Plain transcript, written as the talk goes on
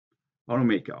I want to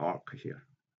make an arc here.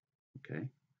 Okay.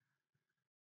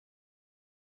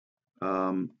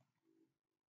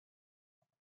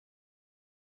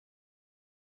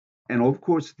 And of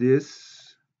course,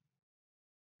 this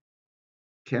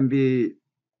can be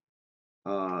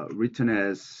written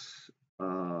as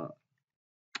uh,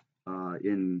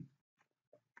 in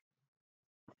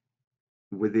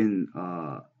within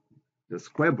the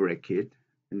square bracket,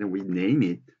 and then we name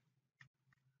it.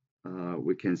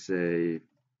 We can say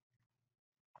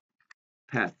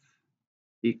path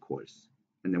equals,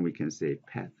 and then we can say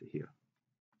path here.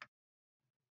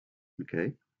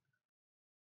 Okay,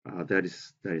 that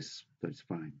is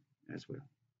fine as well.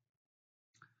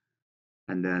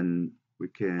 And then we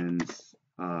can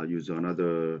use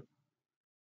another,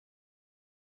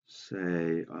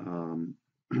 say,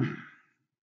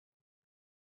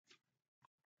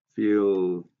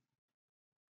 fill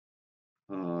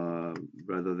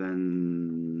rather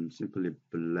than simply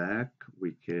black,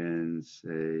 we can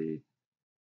say,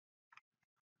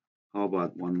 how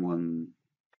about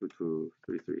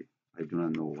 112233? I do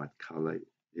not know what color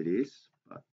it is,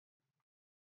 but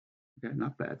okay,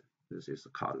 not bad. This is the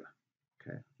color,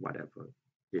 okay, whatever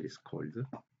it is called.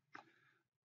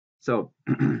 So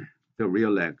the rear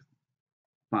leg,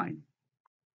 fine.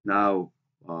 Now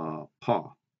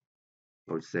paw,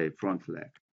 or say front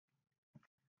leg,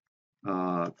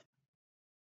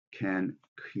 can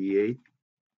create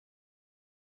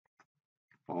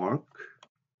arc.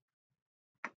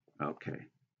 Okay,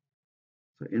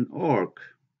 so in arc,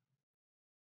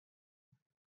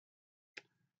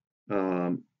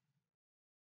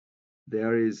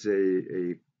 there is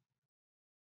a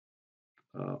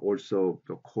also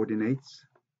the coordinates.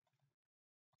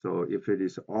 So if it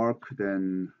is arc,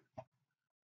 then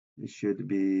it should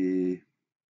be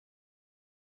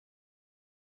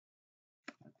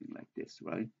something like this,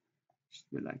 right? It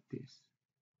should be like this.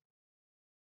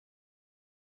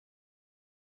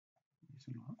 Is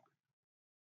an arc?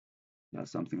 Yeah,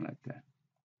 something like that.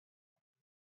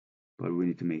 But we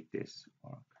need to make this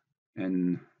arc.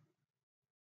 And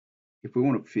if we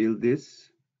want to fill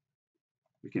this,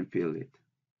 we can fill it.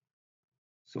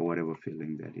 So whatever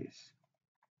filling that is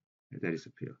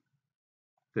a fill.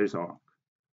 There's arc.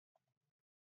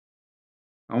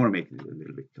 I want to make it a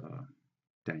little bit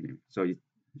dynamic. So it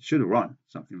should run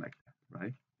something like that,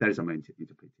 right? That is my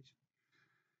interpretation.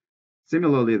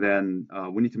 Similarly, then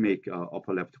we need to make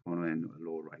upper left corner and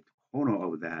lower right corner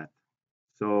of that.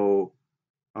 So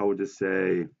I would just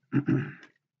say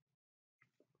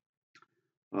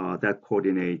that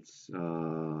coordinates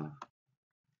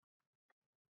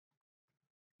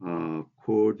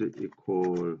chord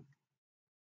equal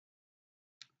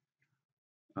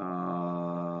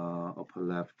upper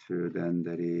left, then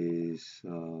that is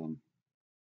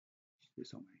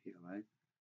somewhere here, right?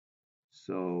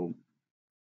 So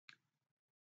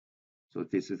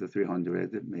this is a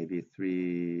 300, maybe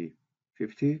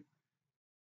 350,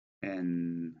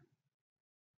 and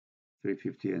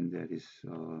 350, and that is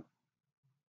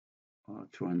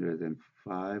 200 and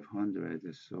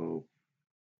 500, so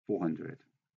 400,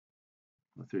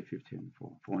 or 350 and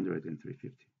 400 and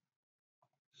 350.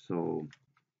 So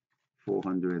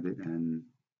 400 and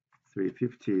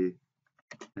 350,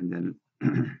 and then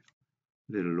a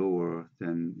little lower,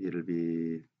 then it'll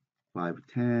be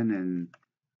 510,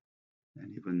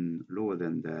 and even lower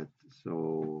than that,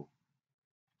 so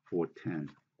 410.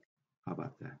 How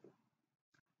about that?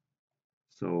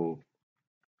 So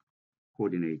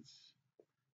coordinates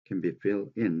can be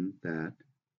filled in that,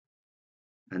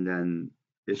 and then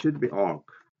it should be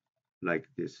arc like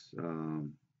this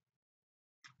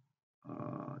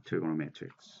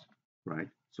trigonometrics, right?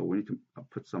 So we need to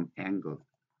put some angle.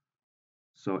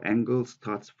 So angle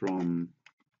starts from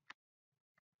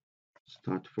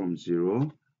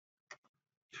 0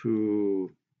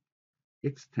 to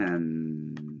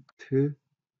extend to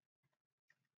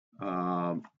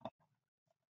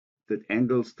the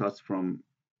angle starts from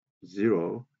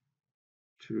 0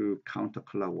 to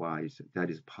counterclockwise. That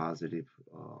is positive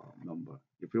number.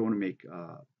 If we want to make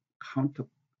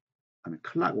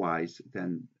clockwise,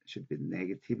 then it should be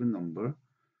negative number.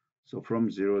 So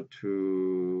from 0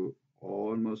 to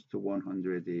almost to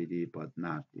 180, but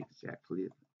not exactly,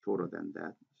 shorter than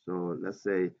that. So let's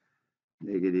say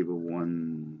negative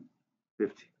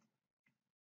 150.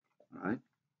 All right,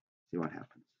 see what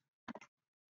happens.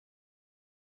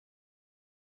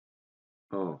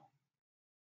 Oh,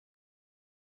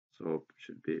 so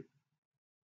should be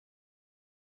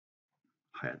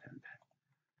higher than that,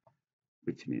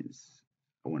 which means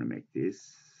I want to make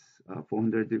this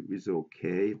 400 is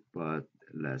okay, but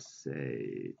let's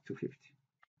say 250.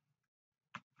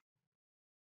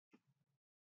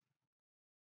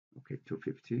 Okay,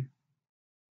 250.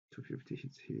 250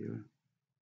 hits here.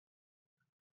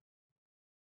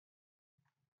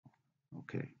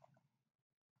 Okay,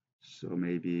 so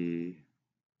maybe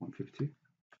 150.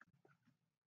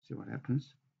 See what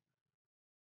happens.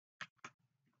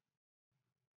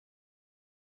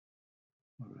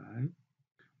 All right.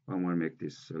 I want to make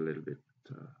this a little bit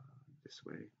this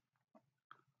way.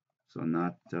 So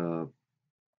not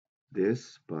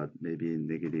this, but maybe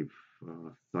negative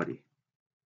 30.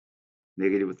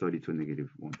 Negative 30 to negative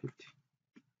 150.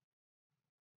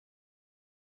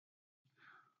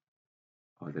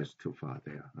 Oh, that's too far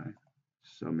there, right?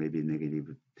 So maybe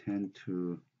negative 10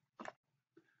 to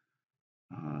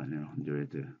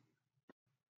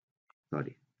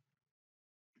 130.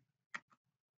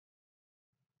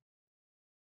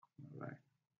 All right.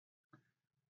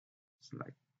 It's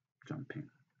like jumping.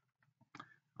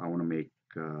 I want to make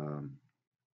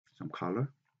some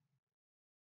color.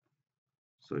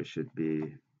 So it should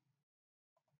be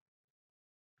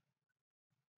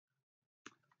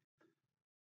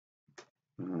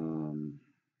um,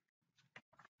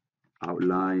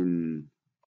 outline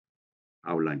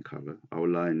color.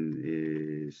 Outline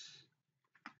is,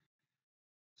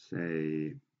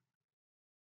 say,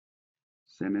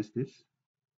 same as this,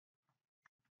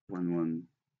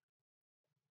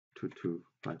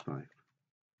 112255, a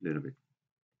little bit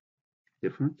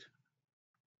different.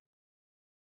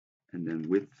 And then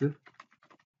width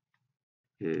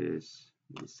is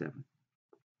 7.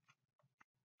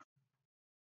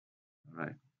 All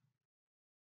right.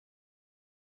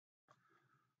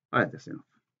 All right, that's enough.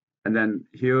 And then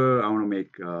here I want to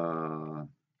make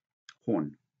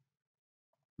horn.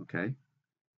 Okay.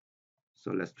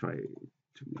 So let's try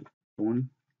to make horn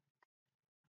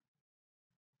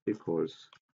equals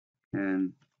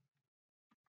and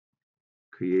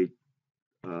create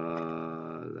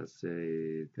let's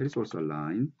say there is also a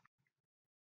line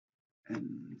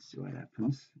and see what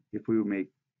happens. If we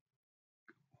make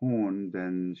horn,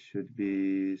 then should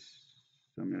be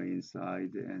somewhere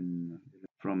inside and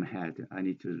from head. I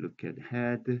need to look at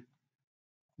head.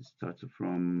 It starts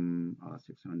from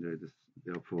 600,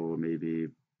 therefore maybe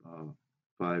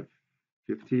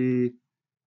 550,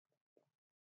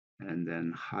 and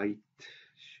then height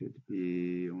should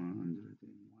be 101,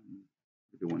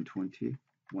 maybe 120,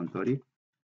 130.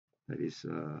 That is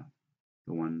the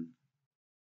one,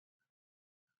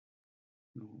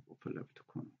 no, upper left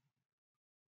corner.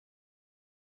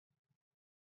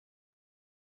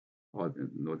 Or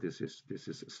no, this is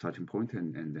starting point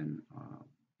and then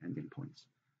ending points.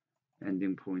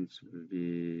 Ending points will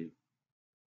be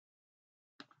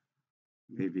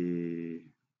maybe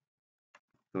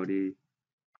 30,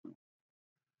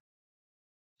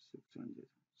 600.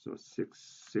 So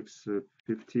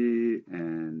 650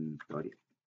 and 30.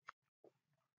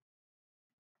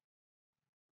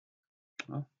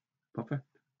 Oh, perfect.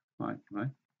 Fine,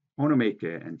 right? I want to make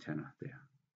an antenna there.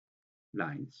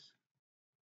 Lines.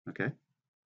 Okay.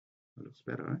 That looks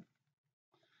better, right?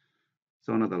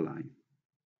 So another line.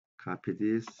 Copy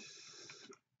this,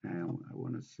 and I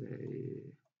want to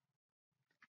say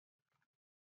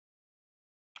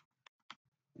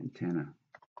antenna.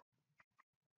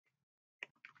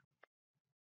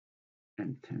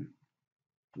 Antenna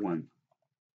 1.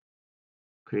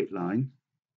 Create line.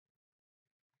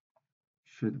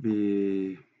 Should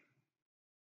be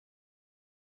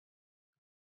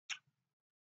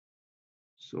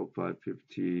so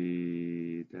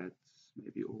 550. That's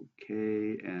maybe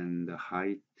okay, and the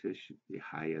height should be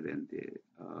higher than this,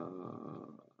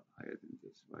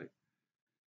 right?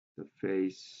 The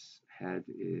face head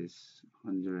is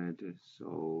 100,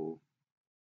 so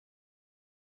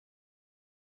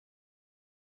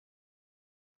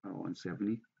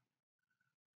 170,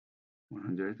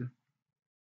 100,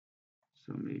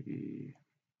 so maybe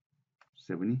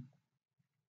 70,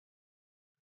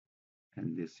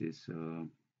 and this is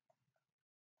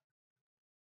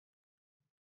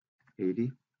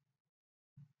 80.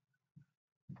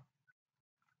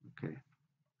 Okay.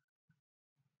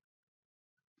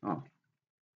 Oh,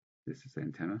 this is the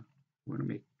antenna. We want to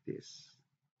make this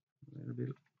a little bit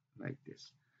like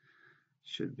this.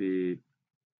 Should be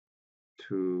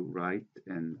to right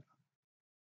and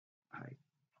height,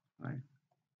 right?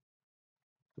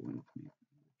 So we need to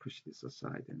push this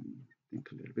aside and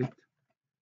think a little bit.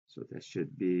 So that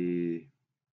should be,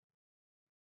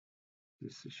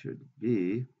 this should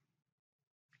be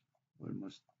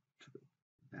almost to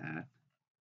that.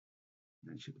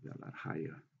 That should be a lot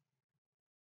higher.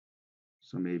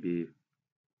 So maybe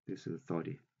this is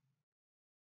 30.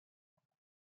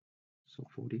 So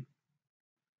 40.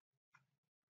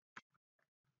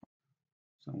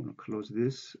 So I want to close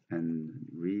this and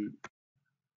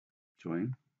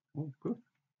rejoin. Oh, good.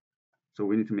 So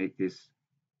we need to make this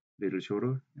little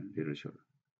shorter and little shorter,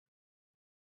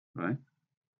 right?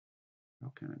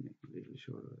 How can I make it a little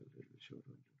shorter, a little shorter,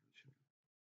 a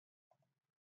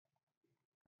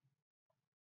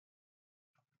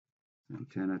little shorter?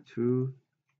 Antenna 2,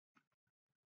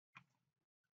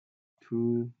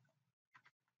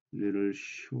 little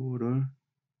shorter.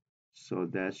 So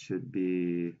that should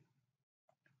be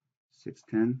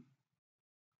 610.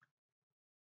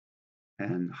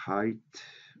 And height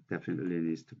definitely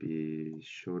needs to be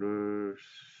shorter.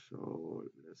 So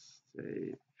let's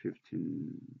say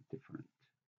 15 different.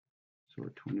 So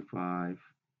 25.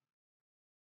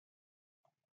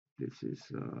 This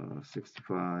is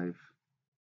 65.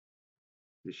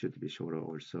 This should be shorter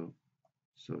also.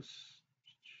 So it's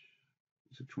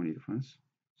a 20 difference.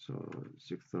 So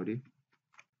 630.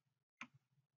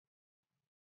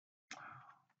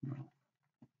 No.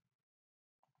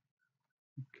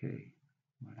 Okay.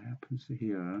 What happens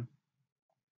here?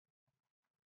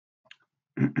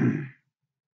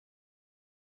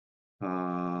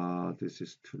 This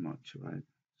is too much, right?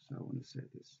 So I want to say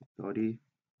this 30.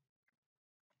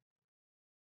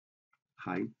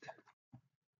 Height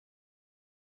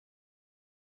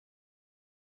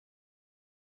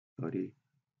 30.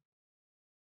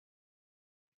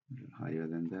 A little higher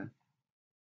than that.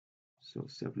 So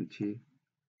 70.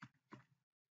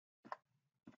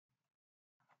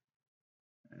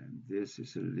 And this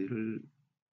is a little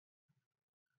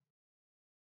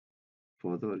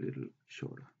further, a little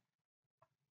shorter.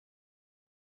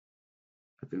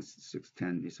 I think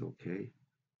 610 is okay.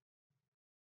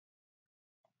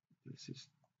 This is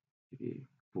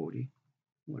 40.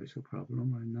 What is the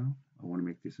problem right now? I want to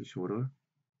make this shorter.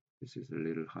 This is a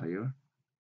little higher,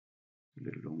 a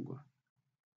little longer,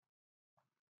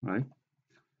 right?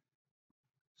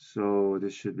 So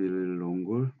this should be a little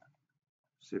longer.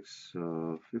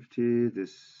 650.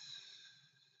 This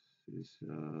is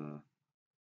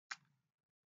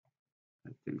I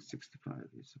think 65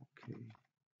 is okay.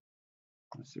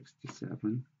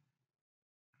 67.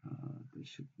 This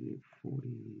should be 40.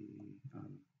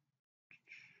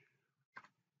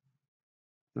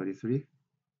 33.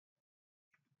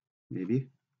 Maybe.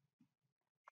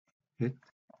 Hit.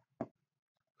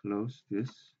 Close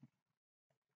this.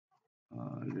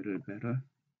 A little better.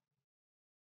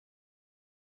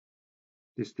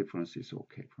 This difference is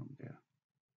okay from there.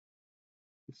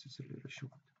 This is a little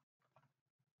short.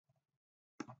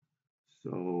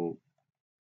 So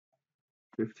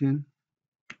 15.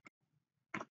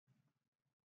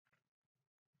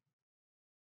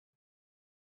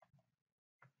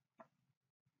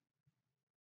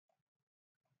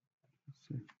 Let's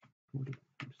say 40.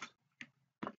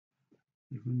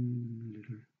 Even a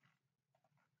little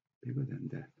bigger than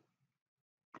that.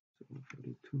 So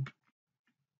 42.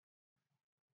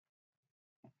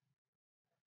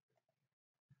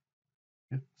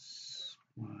 X,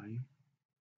 Y.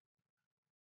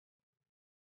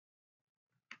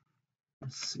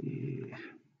 Let's see.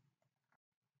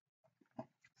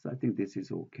 So I think this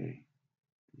is okay.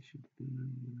 It should be a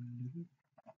little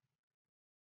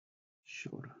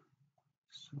shorter.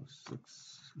 So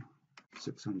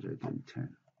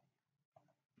 610.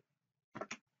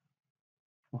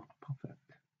 Oh,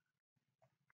 perfect.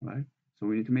 Right? So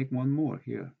we need to make one more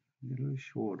here, a little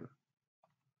shorter.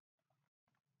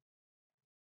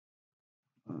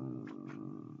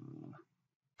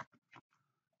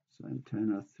 So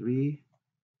antenna 3,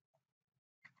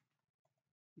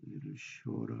 a little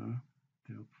shorter,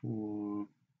 therefore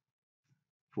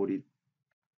 40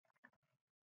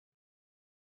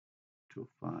 to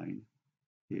find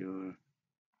here.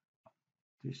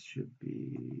 This should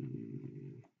be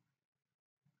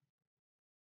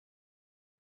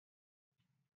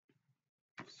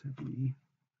 70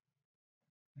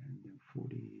 and then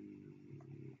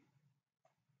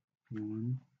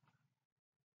 41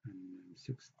 and then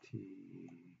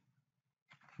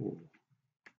 64.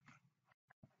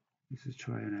 This is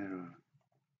try and error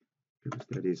because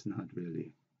that is not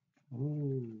really.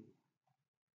 Oh,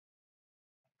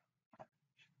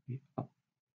 should be up,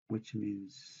 which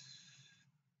means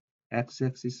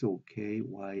x-axis is okay,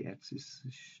 y-axis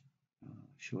is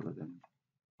shorter than.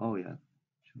 Oh yeah,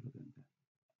 shorter than that.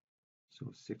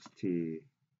 So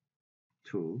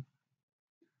 62,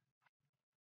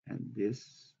 and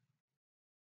this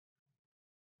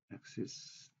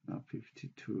axis now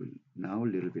 52, now a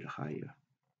little bit higher.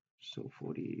 So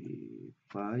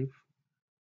 45.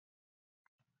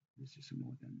 This is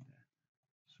more than that.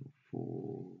 So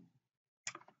 4.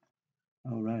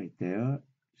 All right, there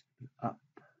should be up.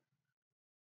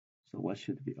 So what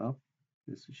should be up?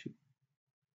 this should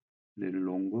little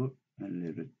longer and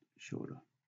little shorter.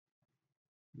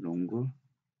 Longer,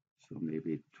 so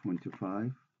maybe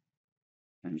 25,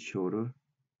 and shorter,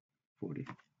 40.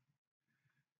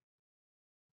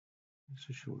 This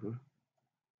is shorter,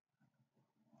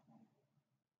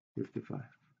 55,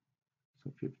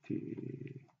 so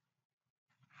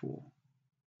 54.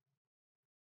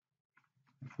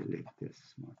 I believe this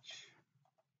much.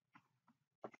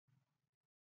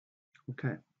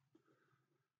 Okay.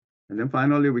 And then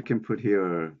finally, we can put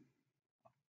here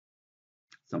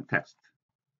some text.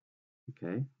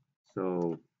 Okay.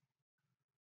 So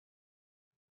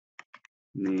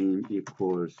name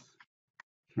equals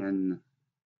can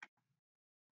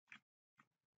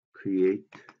create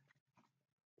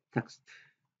text.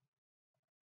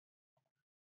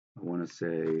 I want to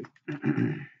say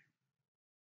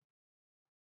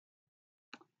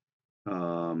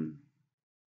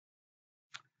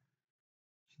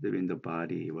should be in the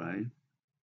body, right?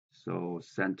 So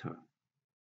center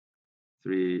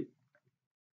 3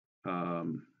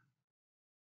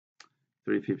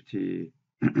 350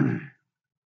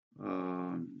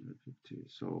 50,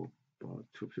 so about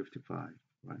 255,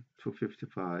 right?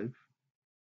 255,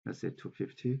 let's say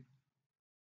 250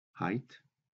 height,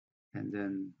 and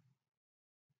then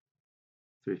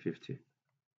 350.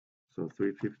 So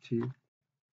 350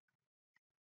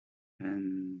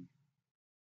 and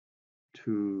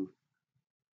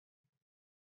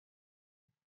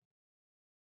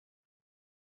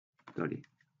 230.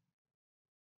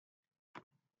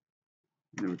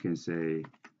 And then we can say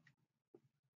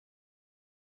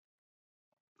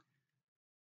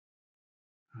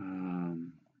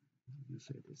let's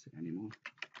say this animal.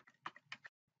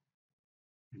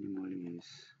 Animal is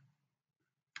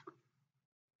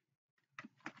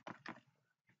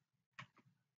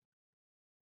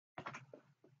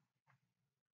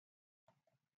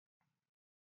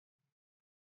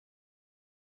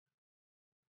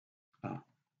I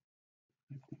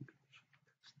think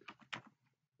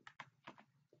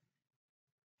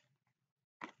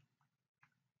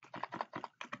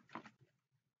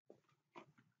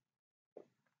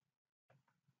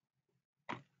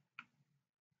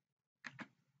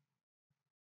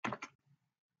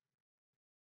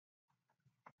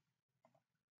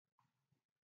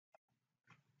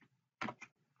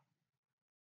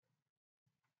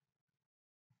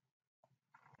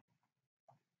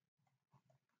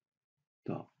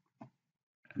dog.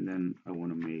 And then I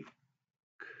want to make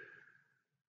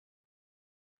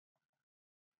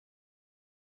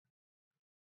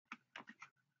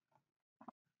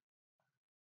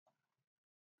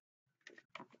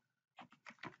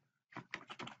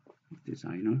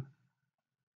designer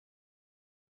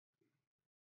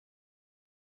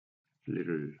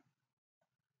little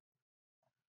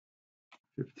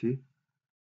 50.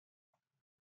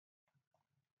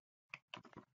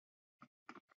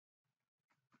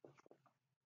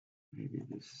 Maybe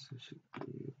this should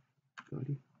be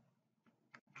 30.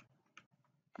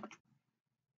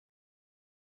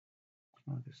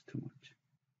 Oh, that's too much,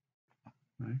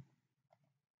 right?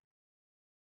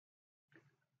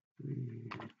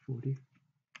 340.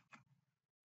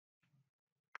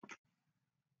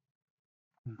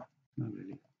 Not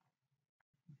really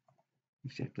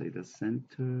exactly the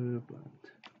center,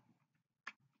 but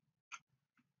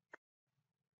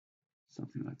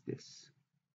something like this.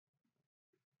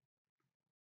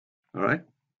 All right.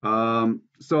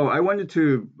 So I wanted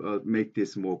to make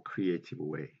this more creative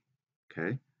way.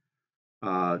 Okay.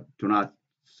 Do not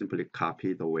simply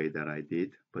copy the way that I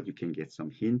did, but you can get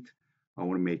some hint. I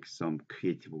want to make some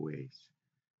creative ways.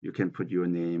 You can put your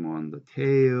name on the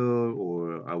tail,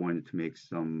 or I wanted to make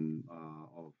some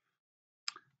of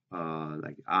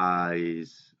like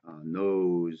eyes,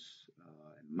 nose,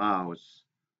 and mouth.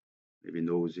 Maybe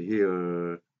nose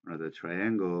here, another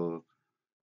triangle,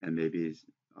 and maybe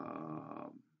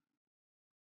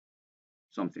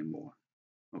something more.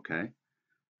 Okay.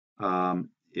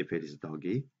 If it is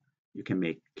doggy, you can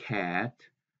make cat,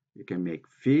 you can make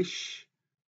fish,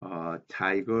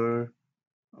 tiger,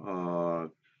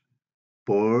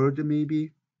 bird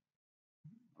maybe.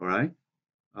 All right.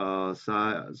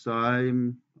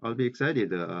 I'll be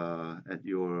excited at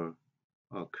your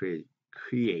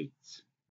creates.